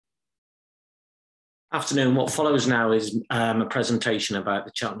Afternoon. What follows now is a presentation about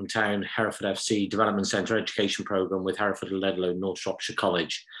the Cheltenham Town Hereford FC Development Centre Education Programme with Hereford and Ludlow North Shropshire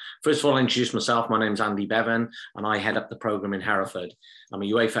College. First of all, I'll introduce myself. My name's Andy Bevan and I head up the programme in Hereford. I'm a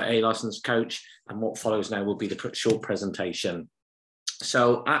UEFA A licensed coach, and what follows now will be the short presentation.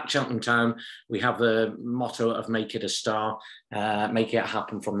 So at Cheltenham Town, we have the motto of make it a star, make it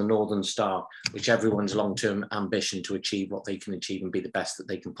happen from the Northern Star, which everyone's long-term ambition to achieve what they can achieve and be the best that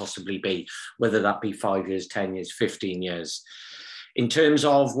they can possibly be, whether that be 5 years, 10 years, 15 years. In terms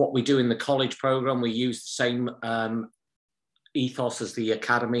of what we do in the college programme, we use the same ethos as the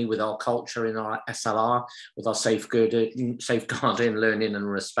academy with our culture in our SLR, with our safeguarding, learning and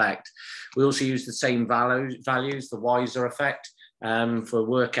respect. We also use the same values, the wiser effect, for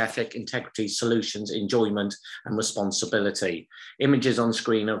work ethic, integrity, solutions, enjoyment and responsibility. Images on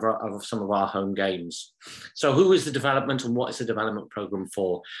screen of some of our home games. So who is the development and what is the development programme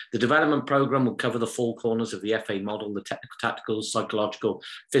for? The development programme will cover the four corners of the FA model: the technical, tactical, psychological,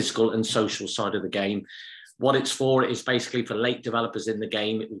 physical and social side of the game. What it's for is basically for late developers in the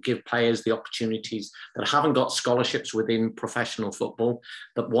game. It will give players the opportunities that haven't got scholarships within professional football,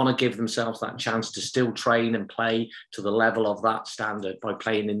 that want to give themselves that chance to still train and play to the level of that standard by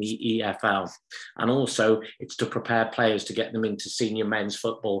playing in the EFL. And also it's to prepare players to get them into senior men's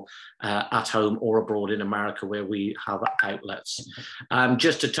football at home or abroad in America, where we have outlets.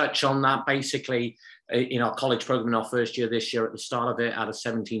 Just to touch on that, basically, in our college program, in our first year this year, at the start of it, out of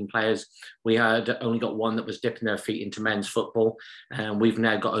 17 players, we had only got one that was dipping their feet into men's football. And we've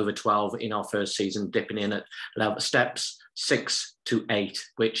now got over 12 in our first season, dipping in at steps 6 to 8,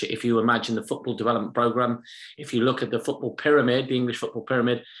 which, if you imagine the football development program, if you look at the football pyramid, the English football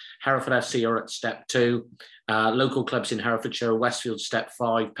pyramid, Hereford FC are at step 2. Local clubs in Herefordshire, Westfield step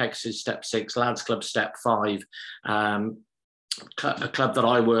 5, Pegasus step 6, Lads Club step 5. A club that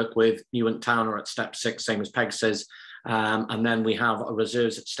I work with, Newent Town, are at step 6, same as Pegasus. And then we have a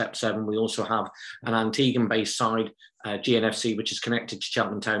reserves at step 7. We also have an Antiguan-based side, GNFC, which is connected to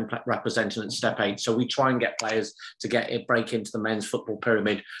Cheltenham Town, representing at step 8. So we try and get players to break into the men's football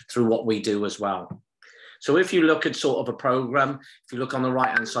pyramid through what we do as well. So if you look at sort of a program, if you look on the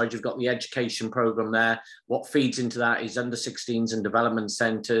right-hand side, you've got the education program there. What feeds into that is under 16s and development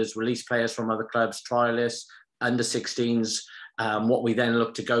centres, release players from other clubs, trialists, under 16s. What we then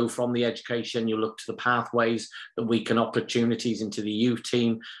look to go from the education, you look to the pathways that we can opportunities into the youth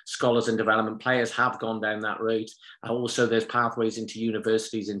team. Scholars and development players have gone down that route. Also, there's pathways into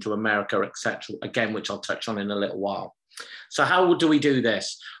universities, into America, etc. Again, which I'll touch on in a little while. So how do we do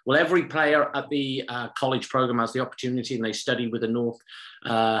this? Well, every player at the college program has the opportunity, and they study with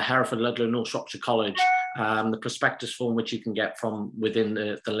the Hereford Ludlow North Shropshire College, the prospectus form, which you can get from within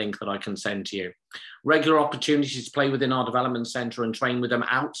the link that I can send to you. Regular opportunities to play within our development centre and train with them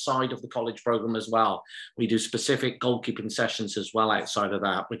outside of the college program as well. We do specific goalkeeping sessions as well outside of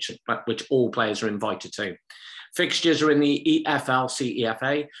that, which all players are invited to. Fixtures are in the EFL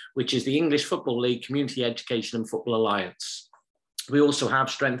CTFA, which is the English Football League, Community Education and Football Alliance. We also have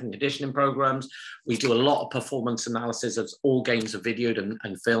strength and conditioning programs. We do a lot of performance analysis, as all games are videoed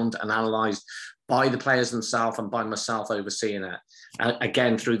and filmed and analysed by the players themselves and by myself overseeing it,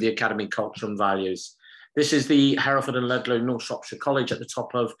 again, through the academy culture and values. This is the Hereford and Ludlow North Shropshire College at the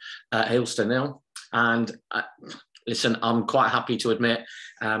top of Hailstone Hill. And listen, I'm quite happy to admit,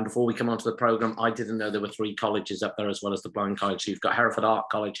 before we come onto the programme, I didn't know there were 3 colleges up there as well as the Blind College. So you've got Hereford Art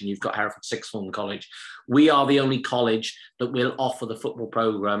College and you've got Hereford Sixth Form College. We are the only college that will offer the football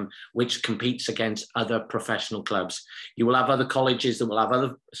programme which competes against other professional clubs. You will have other colleges that will have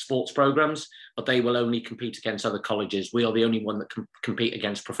other sports programmes, but they will only compete against other colleges. We are the only one that can compete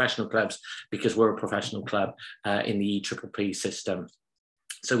against professional clubs because we're a professional club in the EPPP system.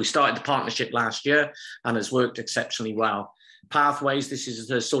 So we started the partnership last year and has worked exceptionally well. Pathways, this is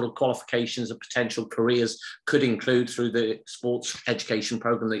the sort of qualifications that potential careers could include through the sports education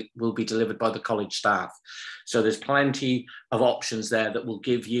program that will be delivered by the college staff. So there's plenty of options there that will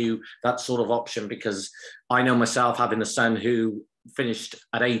give you that sort of option, because I know myself, having a son who finished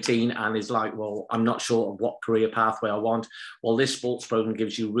at 18 and is like, well, I'm not sure of what career pathway I want. Well, this sports program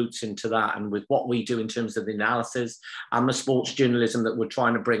gives you roots into that. And with what we do in terms of the analysis and the sports journalism that we're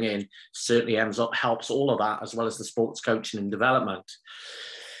trying to bring in, certainly helps all of that, as well as the sports coaching and development.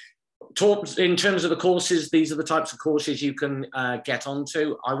 In terms of the courses, these are the types of courses you can get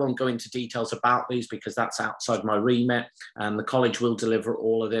onto. I won't go into details about these because that's outside my remit. The college will deliver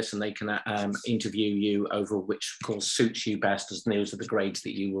all of this, and they can interview you over which course suits you best, as those are the grades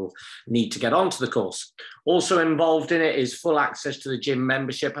that you will need to get onto the course. Also involved in it is full access to the gym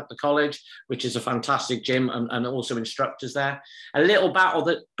membership at the college, which is a fantastic gym, and also instructors there. A little about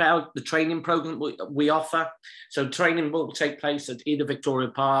the training program we offer. So training will take place at either Victoria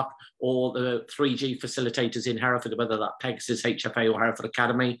Park or the 3G facilitators in Hereford, whether that Pegasus, HFA or Hereford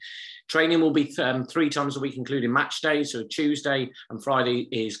Academy. Training will be 3 times a week, including match days. So Tuesday and Friday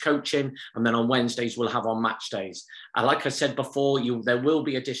is coaching, and then on Wednesdays we'll have on match days. And like I said before, there will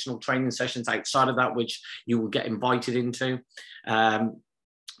be additional training sessions outside of that, which you will get invited into.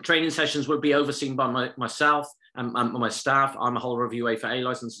 Training sessions will be overseen by myself and my staff. I'm a holder of UEFA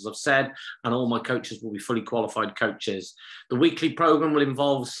license, as I've said, and all my coaches will be fully qualified coaches. The weekly program will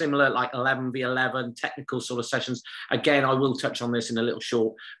involve similar, like 11v11 technical sort of sessions. Again, I will touch on this in a little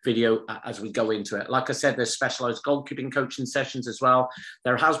short video as we go into it. Like I said, there's specialised goalkeeping coaching sessions as well.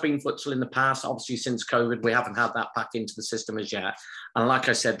 There has been futsal in the past. Obviously, since COVID, we haven't had that back into the system as yet. And like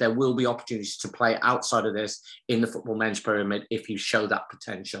I said, there will be opportunities to play outside of this in the football men's pyramid if you show that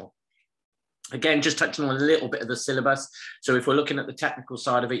potential. Again, just touching on a little bit of the syllabus. So if we're looking at the technical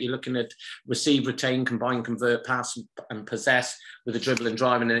side of it, you're looking at receive, retain, combine, convert, pass, and possess with the dribble and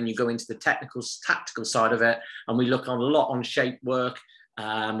driving. And then you go into the tactical side of it. And we look a lot on shape work.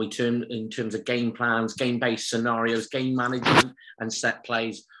 We turn in terms of game plans, game-based scenarios, game management, and set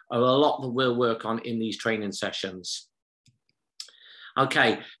plays are a lot that we'll work on in these training sessions.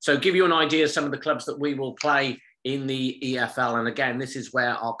 Okay, so give you an idea of some of the clubs that we will play in the EFL. And again, this is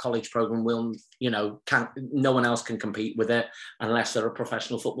where our college program will, no one else can compete with it unless they're a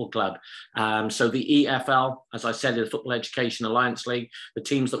professional football club. So the EFL, as I said, is the Football Education Alliance League. The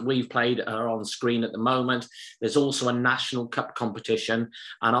teams that we've played are on screen at the moment. There's also a national cup competition.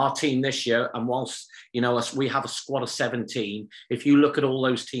 And our team this year, and whilst, we have a squad of 17, if you look at all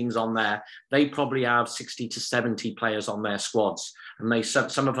those teams on there, they probably have 60 to 70 players on their squads. And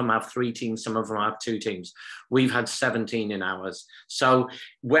some of them have 3 teams, some of them have 2 teams. We've had 17 in ours. So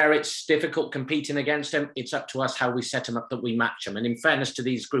where it's difficult competing against them, it's up to us how we set them up, that we match them. And in fairness to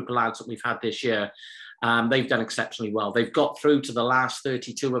these group of lads that we've had this year, they've done exceptionally well. They've got through to the last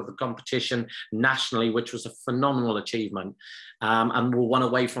 32 of the competition nationally, which was a phenomenal achievement, and were 1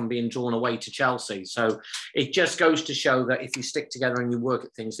 away from being drawn away to Chelsea. So it just goes to show that if you stick together and you work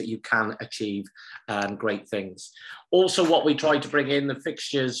at things, that you can achieve great things. Also, what we try to bring in, the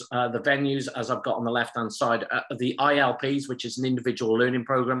fixtures, the venues, as I've got on the left-hand side, the ILPs, which is an individual learning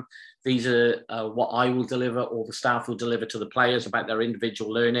program. These are what I will deliver, or the staff will deliver to the players about their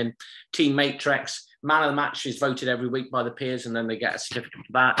individual learning. Team matrix. Man of the match is voted every week by the peers, and then they get a certificate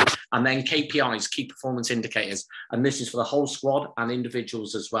for that. And then KPIs, key performance indicators. And this is for the whole squad and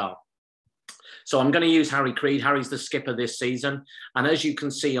individuals as well. So I'm going to use Harry Creed. Harry's the skipper this season. And as you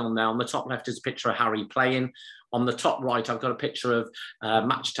can see on there, on the top left is a picture of Harry playing. On the top right, I've got a picture of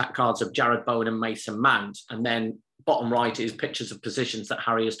match attack cards of Jared Bowen and Mason Mount. And then bottom right is pictures of positions that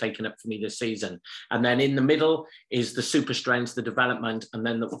Harry has taken up for me this season. And then in the middle is the super strengths, the development, and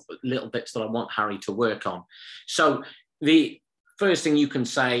then the little bits that I want Harry to work on. So the first thing you can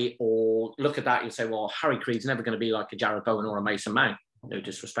say, or look at that, you say, well, Harry Creed's never going to be like a Jared Bowen or a Mason Mount. No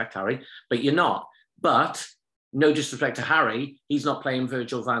disrespect, Harry, but you're not. But no disrespect to Harry, he's not playing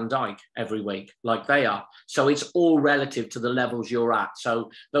Virgil van Dijk every week like they are. So it's all relative to the levels you're at.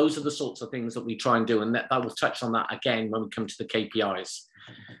 So those are the sorts of things that we try and do. And that will touch on that again when we come to the KPIs.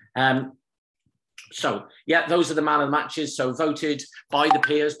 So, yeah, those are the man of the matches. So voted by the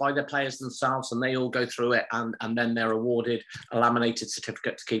peers, by the players themselves, and they all go through it. And then they're awarded a laminated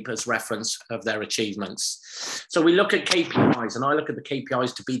certificate to keep as reference of their achievements. So we look at KPIs, and I look at the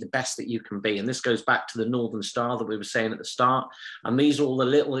KPIs to be the best that you can be. And this goes back to the Northern Star that we were saying at the start. And these are all the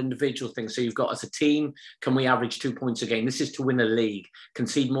little individual things. So you've got, as a team, can we average 2 points a game? This is to win a league,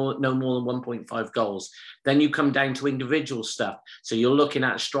 concede no more than 1.5 goals. Then you come down to individual stuff. So you're looking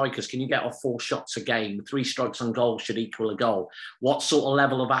at strikers. Can you get off 4 shots a game? 3 strikes on goal should equal a goal. What sort of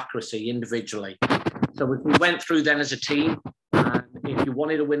level of accuracy individually? So if we went through then as a team, and if you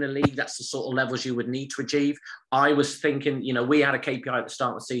wanted to win a league, that's the sort of levels you would need to achieve. I was thinking, we had a KPI at the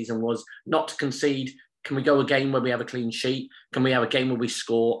start of the season was not to concede. Can we go a game where we have a clean sheet? Can we have a game where we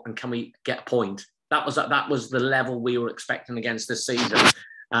score? And can we get a point? That was the level we were expecting against this season.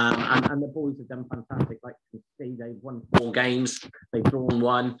 And the boys have done fantastic. Like you can see, they've won 4 games, they've drawn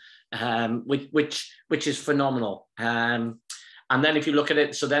 1, which is phenomenal. And then if you look at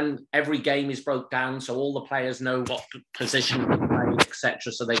it, so then every game is broke down, so all the players know what position they played, etc.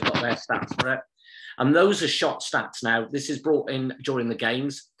 etc. So they've got their stats for it. And those are shot stats now. This is brought in during the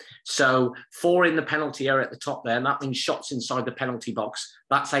games. So 4 in the penalty area at the top there, and that means shots inside the penalty box.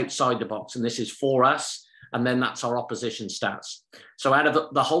 That's outside the box, and this is for us, and then that's our opposition stats. So out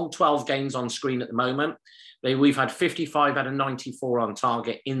of the whole 12 games on screen at the moment, we've had 55 out of 94 on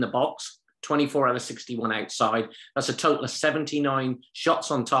target in the box, 24 out of 61 outside. That's a total of 79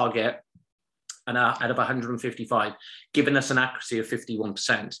 shots on target and out of 155, giving us an accuracy of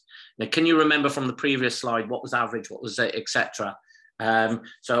 51%. Now, can you remember from the previous slide, what was average, what was it, etc.?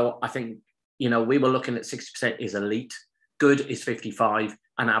 So I think, we were looking at 60% is elite, good is 55,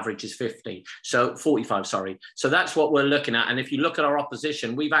 and average is 45, sorry. So that's what we're looking at. And if you look at our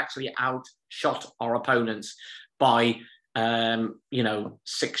opposition, we've actually outshot our opponents by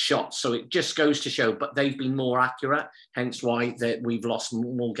 6 shots. So it just goes to show, but they've been more accurate, hence why we've lost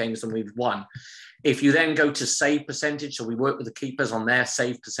more games than we've won. If you then go to save percentage, so we work with the keepers on their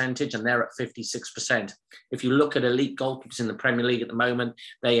save percentage, and they're at 56%. If you look at elite goalkeepers in the Premier League at the moment,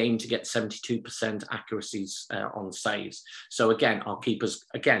 they aim to get 72% accuracies on saves. So again, our keepers,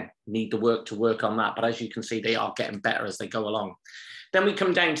 need the work to work on that. But as you can see, they are getting better as they go along. Then we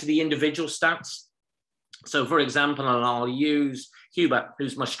come down to the individual stats. So for example, and I'll use Hubert,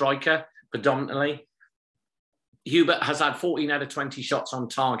 who's my striker predominantly. Hubert has had 14 out of 20 shots on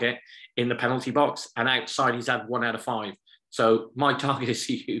target in the penalty box, and outside he's had 1 out of 5. So my target is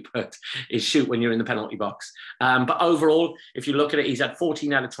Hubert, is shoot when you're in the penalty box. But overall, if you look at it, he's had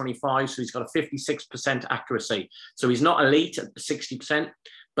 14 out of 25, so he's got a 56% accuracy. So he's not elite at 60%,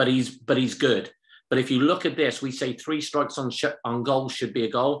 but he's good. But if you look at this, we say 3 strikes on goal should be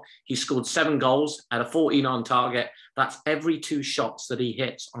a goal. He scored 7 goals out of 14 on target. That's every 2 shots that he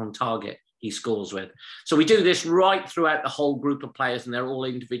hits on target, he scores with. So we do this right throughout the whole group of players, and they're all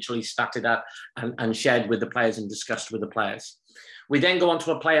individually statted up and shared with the players and discussed with the players. We then go on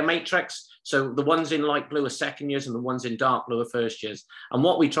to a player matrix. So the ones in light blue are second years and the ones in dark blue are first years. And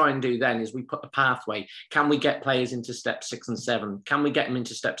what we try and do then is we put a pathway. Can we get players into step 6 and 7? Can we get them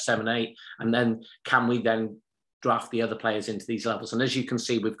into step 7, 8? And then can we then draft the other players into these levels? And as you can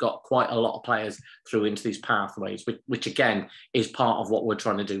see, we've got quite a lot of players through into these pathways, which again is part of what we're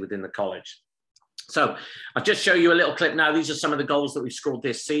trying to do within the college. So I'll just show you a little clip now. These are some of the goals that we've scored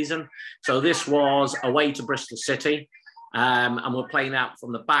this season. So this was away to Bristol City. And we're playing out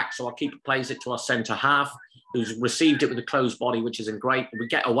from the back. So our keeper plays it to our centre half, who's received it with a closed body, which isn't great. We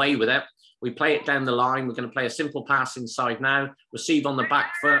get away with it. We play it down the line. We're going to play a simple pass inside now, receive on the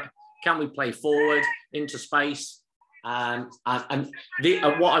back foot. Can we play forward into space? What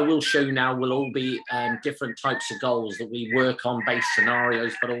I will show you now will all be different types of goals that we work on, base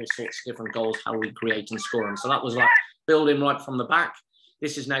scenarios, but all sorts of different goals, how we create and score them. So that was like building right from the back.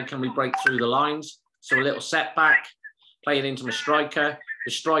 This is now, can we break through the lines? So a little setback. Play it into my striker.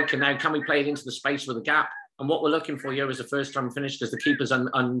 The striker now, can we play it into the space with a gap? And what we're looking for here is a first time finish, because the keeper's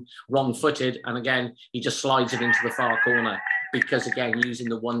wrong-footed. And again, he just slides it into the far corner because, again, using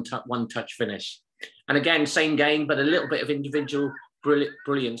the one-touch finish. And again, same game, but a little bit of individual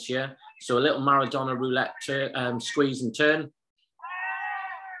brilliance here. So a little Maradona roulette squeeze and turn.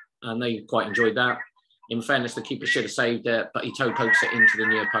 And they quite enjoyed that. In fairness, the keeper should have saved it, but he toe pokes it into the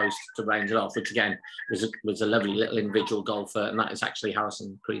near post to round it off, which again was a lovely little individual goal for, and that is actually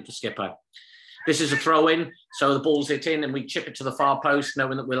Harrison Creed, the skipper. This is a throw in, so the ball's hit in and we chip it to the far post,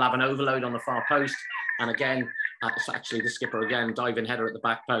 knowing that we'll have an overload on the far post. And again, that's actually the skipper again, diving header at the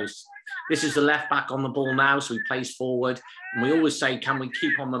back post. This is the left back on the ball now, so he plays forward. And we always say, can we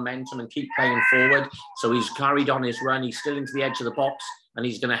keep on momentum and keep playing forward? So he's carried on his run, he's still into the edge of the box, and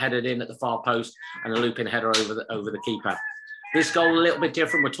he's going to head it in at the far post and a looping header over the keeper. This goal a little bit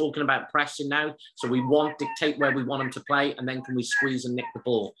different. We're talking about pressing now. So we dictate where we want them to play, and then can we squeeze and nick the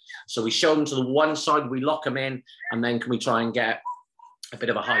ball? So we show them to the one side, we lock them in, and then can we try and get a bit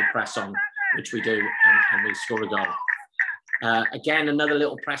of a high press on, which we do, and we score a goal. Again, another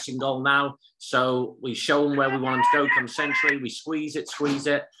little pressing goal now. So we show them where we want them to go, come centrally, we squeeze it.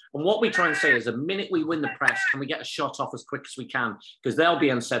 And what we try and say is the minute we win the press, can we get a shot off as quick as we can? Because they'll be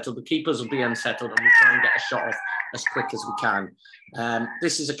unsettled, the keepers will be unsettled, and we try and get a shot off as quick as we can.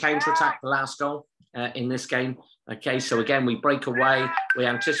 This is a counter-attack, the last goal in this game. Okay, so again, we break away, we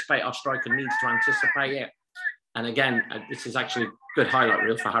anticipate, our striker needs to anticipate it. And again, this is actually a good highlight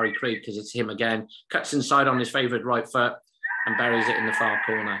reel for Harry Creed, because it's him again, cuts inside on his favourite right foot and buries it in the far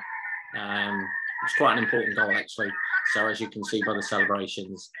corner. It's quite an important goal, actually. So as you can see by the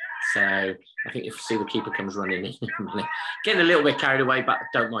celebrations. So I think if you see the keeper comes running in, getting a little bit carried away, but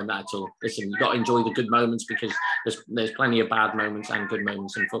don't mind that at all. Listen, you've got to enjoy the good moments, because there's plenty of bad moments and good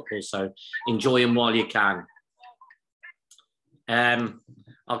moments in football. So enjoy them while you can.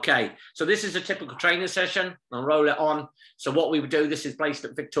 Okay, so this is a typical training session. I'll roll it on. So what we would do, this is placed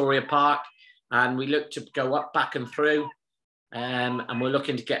at Victoria Park, and we look to go up, back and through. And we're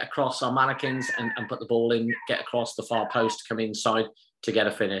looking to get across our mannequins and put the ball in, get across the far post, come inside to get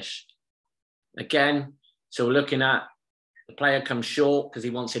a finish. Again, so we're looking at the player comes short because he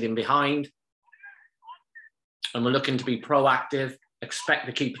wants it in behind. And we're looking to be proactive, expect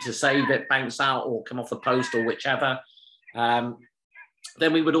the keeper to save it, bounce out or come off the post or whichever.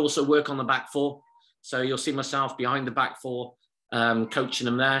 Then we would also work on the back four. So you'll see myself behind the back four, coaching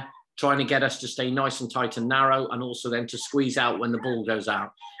them there, trying to get us to stay nice and tight and narrow, and also then to squeeze out when the ball goes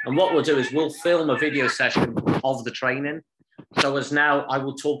out. And what we'll do is we'll film a video session of the training. So as now I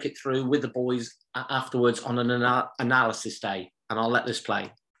will talk it through with the boys afterwards on an analysis day, and I'll let this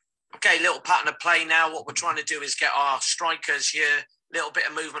play. Okay, little pattern of play now. What we're trying to do is get our strikers here, little bit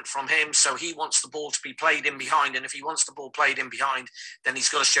of movement from him. So he wants the ball to be played in behind. And if he wants the ball played in behind, then he's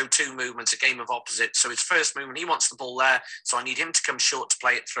got to show two movements, a game of opposites. So his first movement, he wants the ball there. So I need him to come short to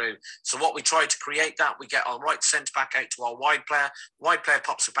play it through. So what we try to create that, we get our right centre back out to our wide player. Wide player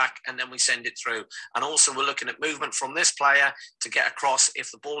pops it back and then we send it through. And also we're looking at movement from this player to get across.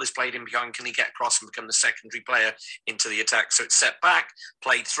 If the ball is played in behind, can he get across and become the secondary player into the attack? So it's set back,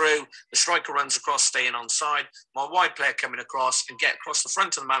 played through. The striker runs across, staying onside. My wide player coming across and get across the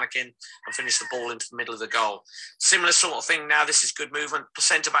front of the mannequin and finish the ball into the middle of the goal. Similar sort of thing now. This is good movement. The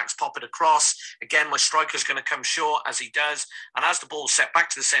centre-backs pop it across. Again, my striker's going to come short as he does. And as the ball's set back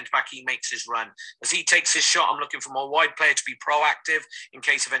to the centre-back, he makes his run. As he takes his shot, I'm looking for my wide player to be proactive in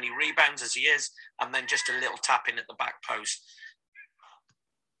case of any rebounds, as he is. And then just a little tap in at the back post.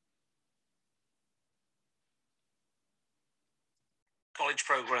 College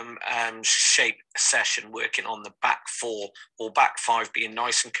program shape session, working on the back four or back five, being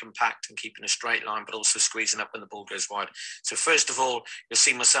nice and compact and keeping a straight line, but also squeezing up when the ball goes wide. So first of all, you'll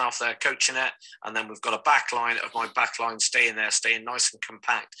see myself there coaching it, and then we've got a back line of my back line staying there, staying nice and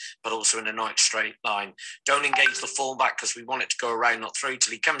compact, but also in a nice straight line. Don't engage the fullback because we want it to go around, not through,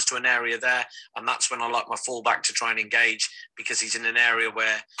 till he comes to an area there, and that's when I like my fullback to try and engage, because he's in an area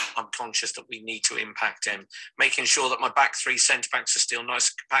where I'm conscious that we need to impact him. Making sure that my back three centre-backs are still nice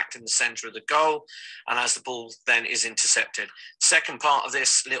and compact in the centre of the goal, and as the ball then is intercepted. Second part of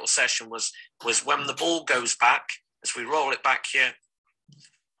this little session was when the ball goes back, as we roll it back here,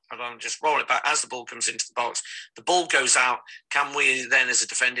 I'll just roll it back as the ball comes into the box, the ball goes out, can we then as a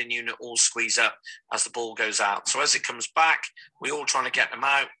defending unit all squeeze up as the ball goes out? So as it comes back, we're all trying to get them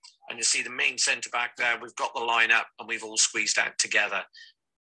out, and you see the main centre-back there, we've got the line up and we've all squeezed out together.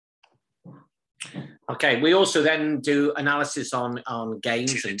 Okay, we also then do analysis on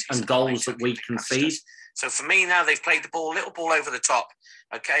games and goals that we concede. So for me now, they've played the ball, little ball over the top.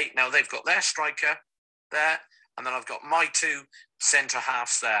 Okay, now they've got their striker there, and then I've got my two centre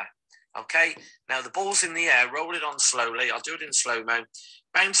halves there. Okay, now the ball's in the air, roll it on slowly. I'll do it in slow-mo.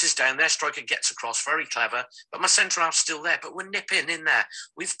 Bounces down, their striker gets across, very clever, but my centre half's still there, but we're nipping in there.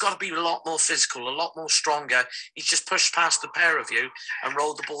 We've got to be a lot more physical, a lot more stronger. He's just pushed past the pair of you and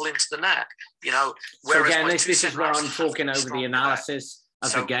rolled the ball into the net. You know, so again, this is where I'm talking over the analysis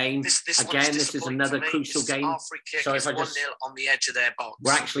of the game. This is another crucial game. So if I just 1-0 on the edge of their box,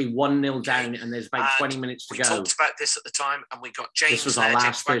 we're actually 1-0 down, and there's about 20 minutes to go. We talked about this at the time, and we got James. This was our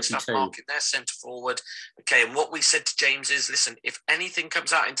last 32. Marking their centre forward. Okay, and what we said to James is, listen, if anything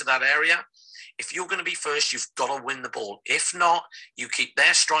comes out into that area, if you're going to be first, you've got to win the ball. If not, you keep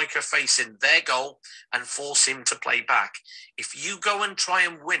their striker facing their goal and force him to play back. If you go and try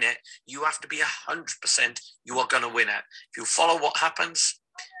and win it, you have to be 100% you are going to win it. If you follow what happens,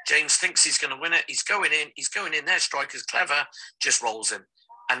 James thinks he's going to win it. He's going in. Their striker's clever, just rolls him.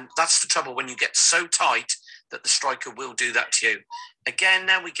 And that's the trouble when you get so tight that the striker will do that to you. Again,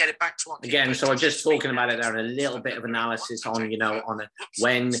 now we get it back to what... Again, so I'm just talking about it there, a little bit of analysis on, you know, on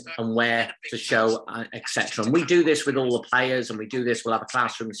when and where to show, etc. And we do this with all the players, and we do this, we'll have a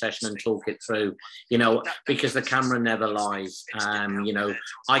classroom session and talk it through, you know, because the camera never lies. You know,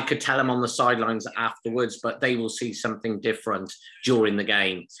 I could tell them on the sidelines afterwards, but they will see something different during the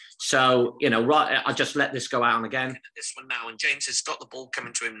game. So, you know, right, I just let this go out and again. This one now, and James has got the ball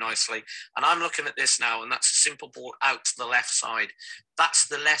coming to him nicely. And I'm looking at this now, and that's a simple ball out to the left side. That's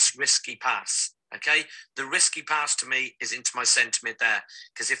the less risky pass, okay? The risky pass to me is into my centre mid there,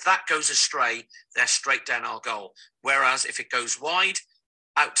 because if that goes astray, they're straight down our goal. Whereas if it goes wide,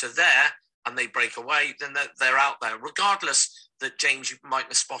 out to there, and they break away, then they're out there, regardless that James, you might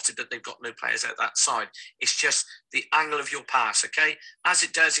have spotted that they've got no players out that side. It's just the angle of your pass, okay? As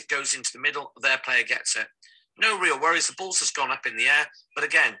it does, it goes into the middle, their player gets it. No real worries. The ball's just gone up in the air. But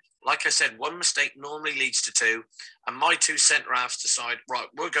again, like I said, one mistake normally leads to two. And my two centre-halves decide, right,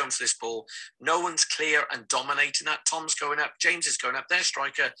 we're going for this ball. No one's clear and dominating that. Tom's going up. James is going up. Their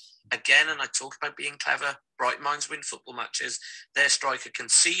striker, again, and I talk about being clever. Bright minds win football matches. Their striker can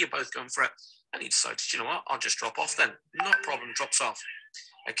see you both going for it. And he decided, you know what, I'll just drop off then. Not a problem, drops off.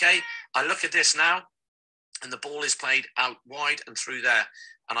 Okay, I look at this now, and the ball is played out wide and through there.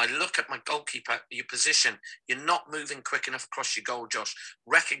 And I look at my goalkeeper, your position. You're not moving quick enough across your goal, Josh.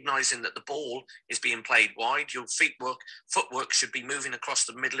 Recognising that the ball is being played wide, your footwork should be moving across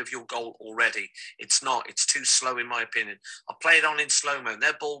the middle of your goal already. It's not. It's too slow, in my opinion. I'll play it on in slow-mo.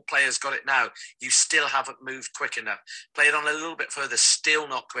 Their ball players got it now. You still haven't moved quick enough. Play it on a little bit further. Still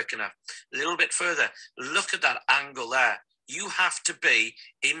not quick enough. A little bit further. Look at that angle there. You have to be,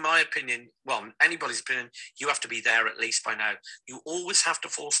 in my opinion, well, anybody's opinion, you have to be there at least by now. You always have to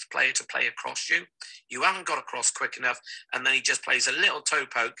force the player to play across you. You haven't got across quick enough, and then he just plays a little toe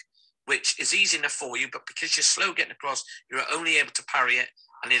poke, which is easy enough for you, but because you're slow getting across, you're only able to parry it,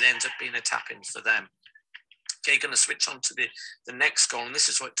 and it ends up being a tap-in for them. Okay, going to switch on to the next goal, and this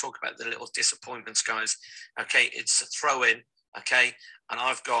is what I talk about, the little disappointments, guys. Okay, it's a throw-in, okay, and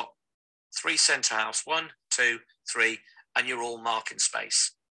I've got three centre-halves, 1, 2, 3, and you're all marking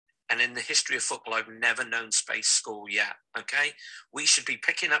space. And in the history of football, I've never known space score yet, okay? We should be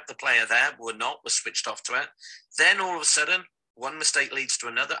picking up the player there. We're not. We're switched off to it. Then all of a sudden, one mistake leads to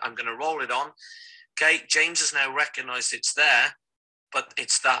another. I'm going to roll it on. Okay, James has now recognised it's there, but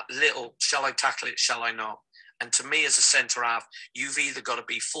it's that little, shall I tackle it, shall I not? And to me, as a centre-half, you've either got to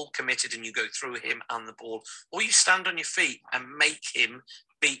be full committed and you go through him and the ball, or you stand on your feet and make him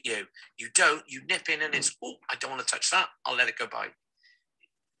beat you. You don't, you nip in and it's, oh, I don't want to touch that. I'll let it go by. Do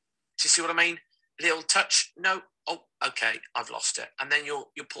you see what I mean? Little touch. No. Oh, okay. I've lost it. And then you're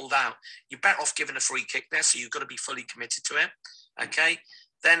pulled out. You're better off giving a free kick there. So you've got to be fully committed to it. Okay.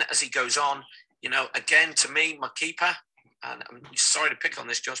 Then as he goes on, you know, again, to me, my keeper, and I'm sorry to pick on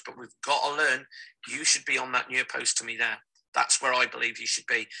this, Josh, but we've got to learn, you should be on that near post to me there. That's where I believe you should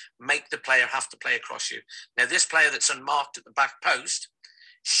be. Make the player have to play across you. Now, this player that's unmarked at the back post,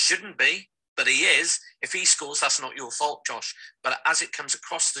 shouldn't be, but he is. If he scores, that's not your fault, Josh. But as it comes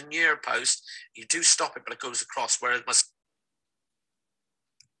across the near post, you do stop it, but it goes across. Whereas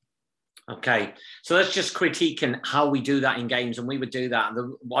Okay, so let's just critique how we do that in games, and we would do that.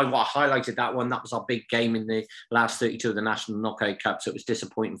 I highlighted that one. That was our big game in the last 32 of the National Knockout Cup, so it was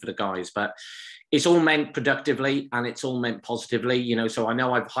disappointing for the guys. But it's all meant productively, and it's all meant positively. You know, so I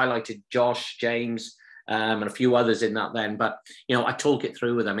know I've highlighted Josh, James, and a few others in that then, but you know, I talk it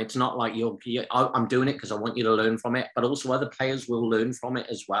through with them. It's not like I'm doing it because I want you to learn from it, but also other players will learn from it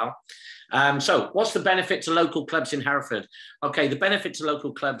as well. So what's the benefit to local clubs in Hereford? Okay, the benefit to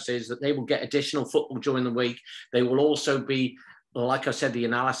local clubs is that they will get additional football during the week. They will also be, like I said, the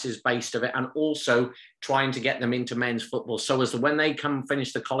analysis based of it, and also trying to get them into men's football. So as when they come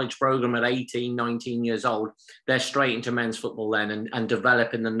finish the college program at 18, 19 years old, they're straight into men's football then and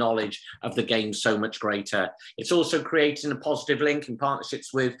developing the knowledge of the game so much greater. It's also creating a positive link in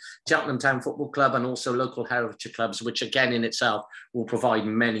partnerships with Cheltenham Town Football Club and also local Herefordshire clubs, which again in itself will provide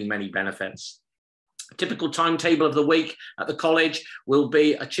many, many benefits. Typical timetable of the week at the college will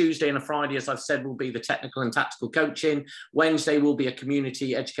be a Tuesday and a Friday, as I've said, will be the technical and tactical coaching. Wednesday will be a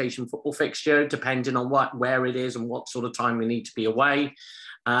community education football fixture, depending on where it is and what sort of time we need to be away.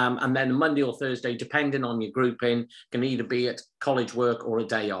 And then Monday or Thursday, depending on your grouping, can either be at college work or a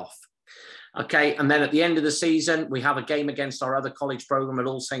day off. Okay, and then at the end of the season, we have a game against our other college program at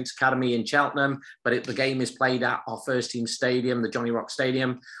All Saints Academy in Cheltenham, but the game is played at our first team stadium, the Johnny Rock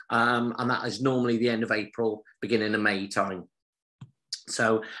Stadium, and that is normally the end of April, beginning of May time.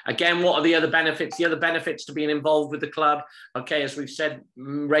 So again, what are the other benefits? The other benefits to being involved with the club, okay, as we've said,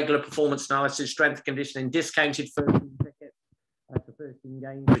 regular performance analysis, strength conditioning, discounted first team tickets to first team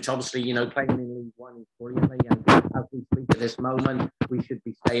games, which obviously, you know, playing in League One is brilliantly, and as we speak at this moment, we should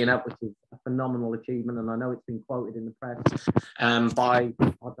be staying up, which is a phenomenal achievement. And I know it's been quoted in the press by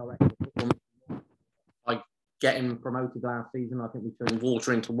our director of football, by getting promoted last season. I think we turned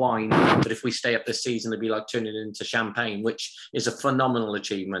water into wine, but if we stay up this season, it'd be like turning it into champagne, which is a phenomenal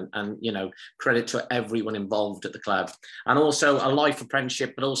achievement. And, you know, credit to everyone involved at the club. And also a life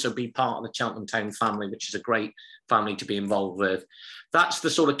apprenticeship, but also be part of the Cheltenham Town family, which is a great family to be involved with. That's the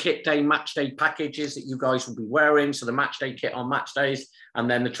sort of kit day, match day packages that you guys will be wearing. So the match day kit on match days, and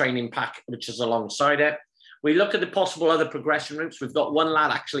then the training pack, which is alongside it. We look at the possible other progression routes. We've got one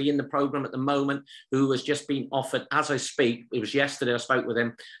lad actually in the programme at the moment who has just been offered, as I speak, it was yesterday I spoke with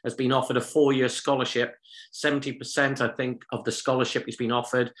him, has been offered a 4-year scholarship. 70%, I think, of the scholarship he's been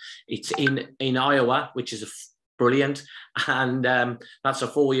offered. It's in Iowa, which is brilliant. And that's a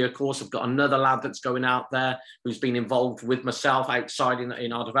 4-year course. I've got another lad that's going out there who's been involved with myself outside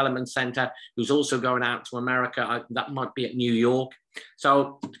in our development center, who's also going out to America. That might be at New York.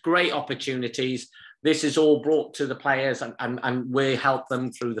 So great opportunities. This is all brought to the players, and we help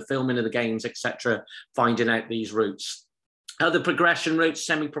them through the filming of the games, etc., finding out these routes. Other progression routes,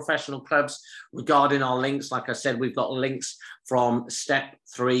 semi-professional clubs. Regarding our links, like I said, we've got links from step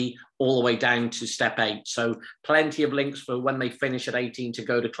 3 all the way down to step 8. So plenty of links for when they finish at 18 to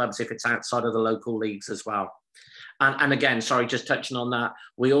go to clubs if it's outside of the local leagues as well. And again, sorry, just touching on that,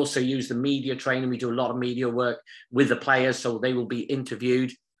 we also use the media training. We do a lot of media work with the players, so they will be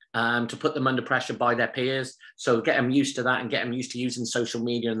interviewed to put them under pressure by their peers. So get them used to that and get them used to using social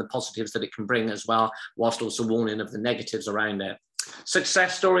media and the positives that it can bring as well, whilst also warning of the negatives around it.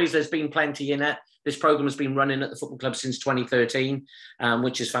 Success stories, there's been plenty in it. This program has been running at the football club since 2013,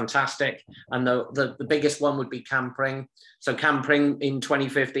 which is fantastic. And the biggest one would be Cam Pring. So Cam Pring in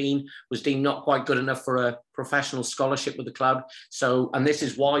 2015 was deemed not quite good enough for a professional scholarship with the club. So, and this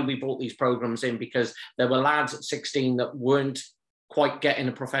is why we brought these programs in, because there were lads at 16 that weren't quite getting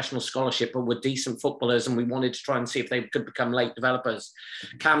a professional scholarship, but were decent footballers, and we wanted to try and see if they could become late developers.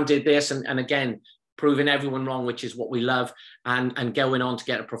 Cam did this, and again, proving everyone wrong, which is what we love, and going on to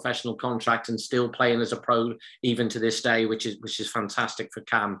get a professional contract and still playing as a pro even to this day, which is fantastic for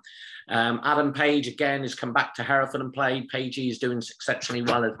Cam. Adam Page, again, has come back to Hereford and played. Pagey is doing exceptionally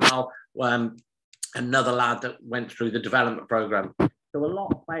well as well. Another lad that went through the development program. So a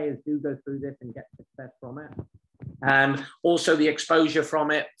lot of players do go through this and get success from it. Also the exposure from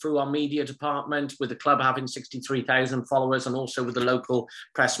it through our media department, with the club having 63,000 followers, and also with the local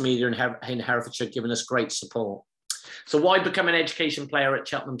press media in Herefordshire giving us great support. So why become an education player at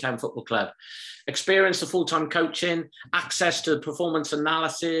Cheltenham Town Football Club? Experience of full-time coaching, access to performance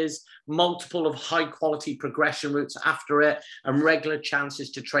analysis, multiple of high-quality progression routes after it, and regular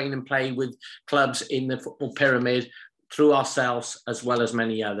chances to train and play with clubs in the football pyramid through ourselves, as well as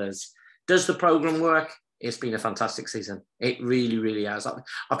many others. Does the program work? It's been a fantastic season. It really, really has.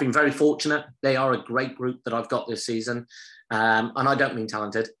 I've been very fortunate. They are a great group that I've got this season. And I don't mean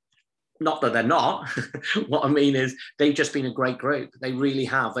talented. Not that they're not. What I mean is they've just been a great group. They really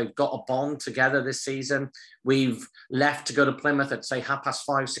have. They've got a bond together this season. We've left to go to Plymouth at, say,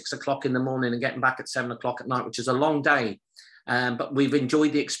 5:30, 6 o'clock in the morning, and getting back at 7 o'clock at night, which is a long day. But we've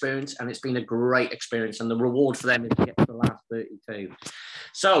enjoyed the experience, and it's been a great experience. And the reward for them is to get to the last 32.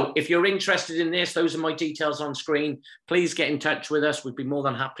 So if you're interested in this, those are my details on screen. Please get in touch with us. We'd be more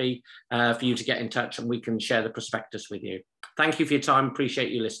than happy for you to get in touch, and we can share the prospectus with you. Thank you for your time.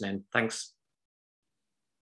 Appreciate you listening. Thanks.